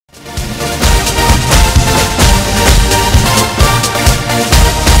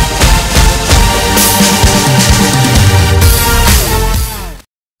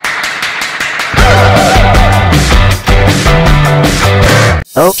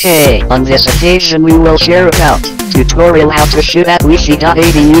Okay, on this occasion we will share about tutorial how to shoot at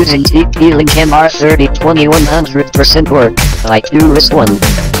wifi.id using TP-Link MR3020 100% work by Tourist1.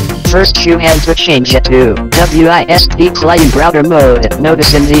 First you have to change it to WISP client router mode.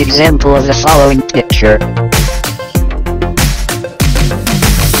 Notice in the example of the following picture.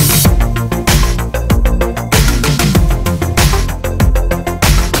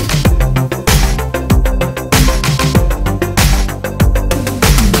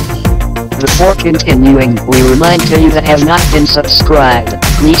 Before continuing, we remind you that have not been subscribed,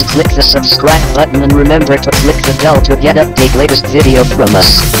 please click the subscribe button and remember to click the bell to get update latest video from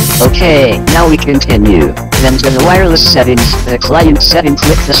us. Okay, now we continue. Then to the wireless settings, the client setting,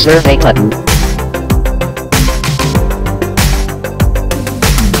 click the survey button.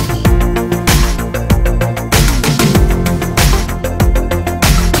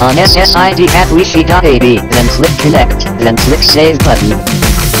 On SSID at wifi.id, then click connect, then click save button.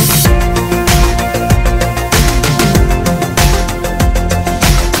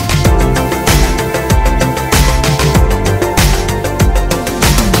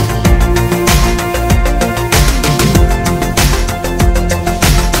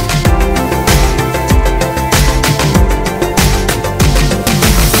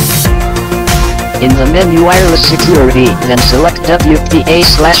 In the menu wireless security, then select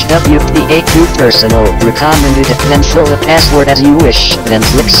WPA/WPA2 personal, recommended, then fill the password as you wish, then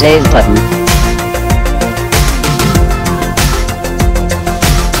click save button.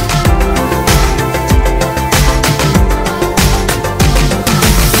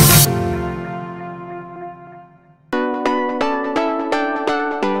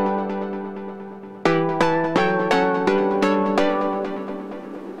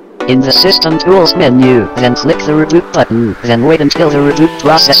 In the System Tools menu, then click the reboot button, then wait until the reboot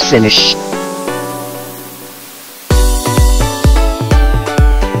process finish.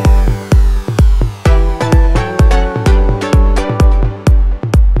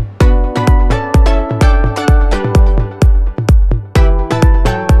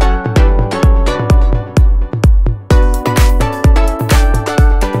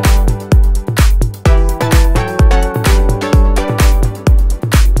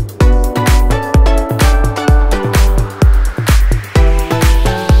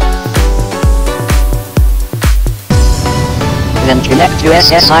 Then connect to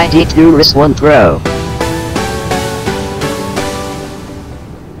SSID Tourist1 Pro.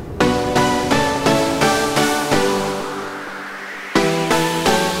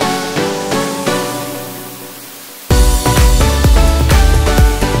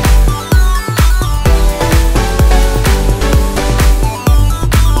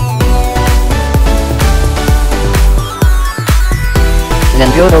 Then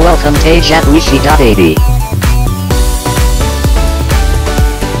go to welcome page at wifi.id.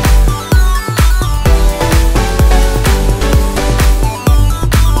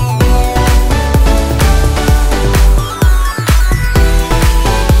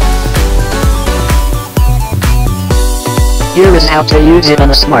 Here is how to use it on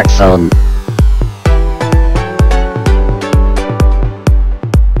a smartphone.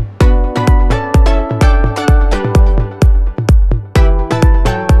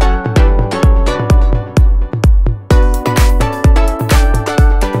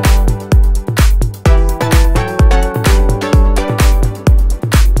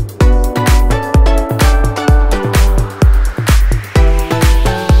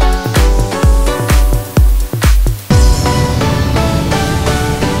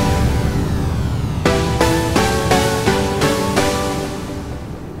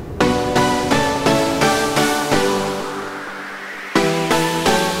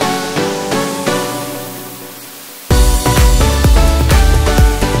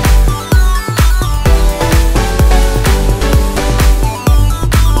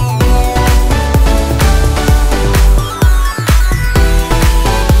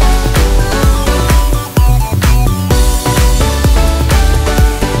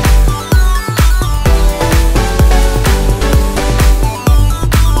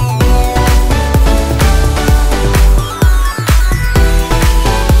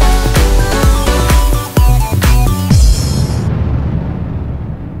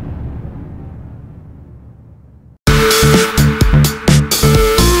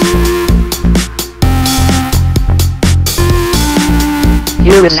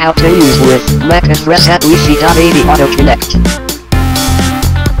 Here is how to use with MAC address at wifi.id auto connect.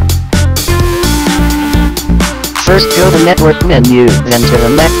 First go to network menu, then to the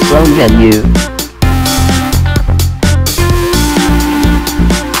MAC phone menu.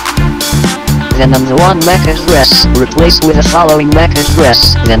 Then on the one MAC address, replace with the following MAC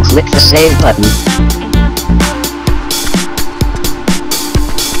address, then click the save button.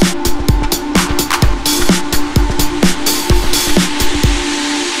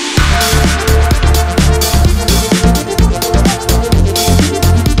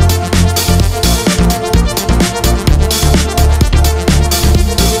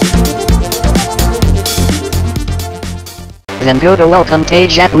 Then go to welcome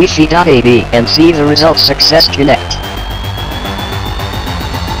page at wifi.id and see the results. Success connect.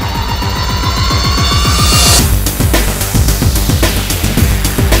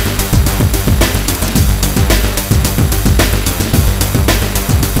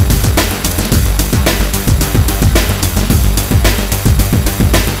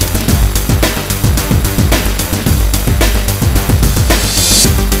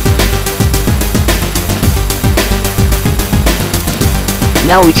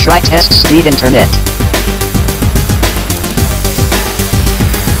 Now we try test speed internet.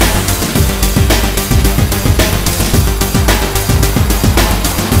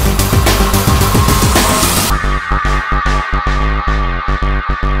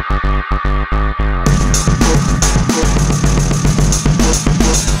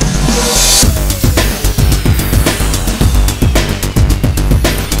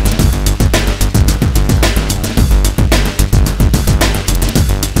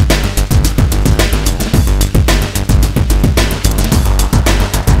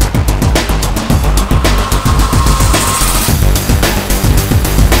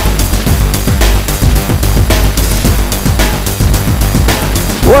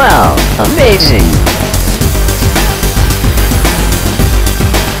 Wow, amazing!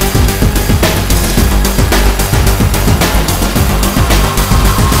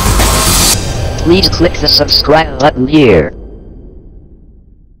 Please click the subscribe button here.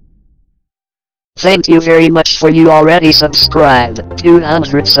 Thank you very much for you already subscribed,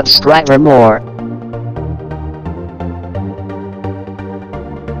 200 subscriber more.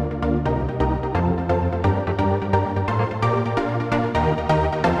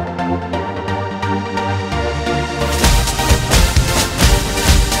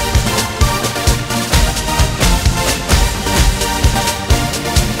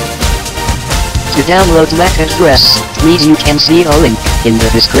 To download MAC address, please you can see the link in the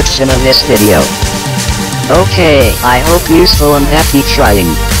description of this video. Okay, I hope useful and happy trying.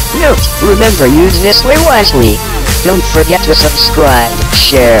 Note, remember use this way wisely. Don't forget to subscribe,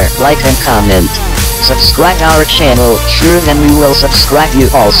 share, like and comment. Subscribe our channel, sure then we will subscribe you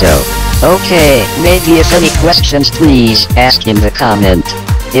also. Okay, maybe if any questions please ask in the comment.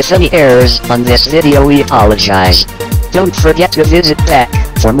 If any errors on this video we apologize. Don't forget to visit back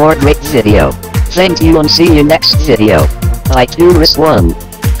for more great video. Thank you and see you next video. By Tourist One.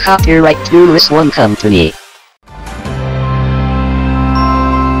 Copyright Tourist One Company.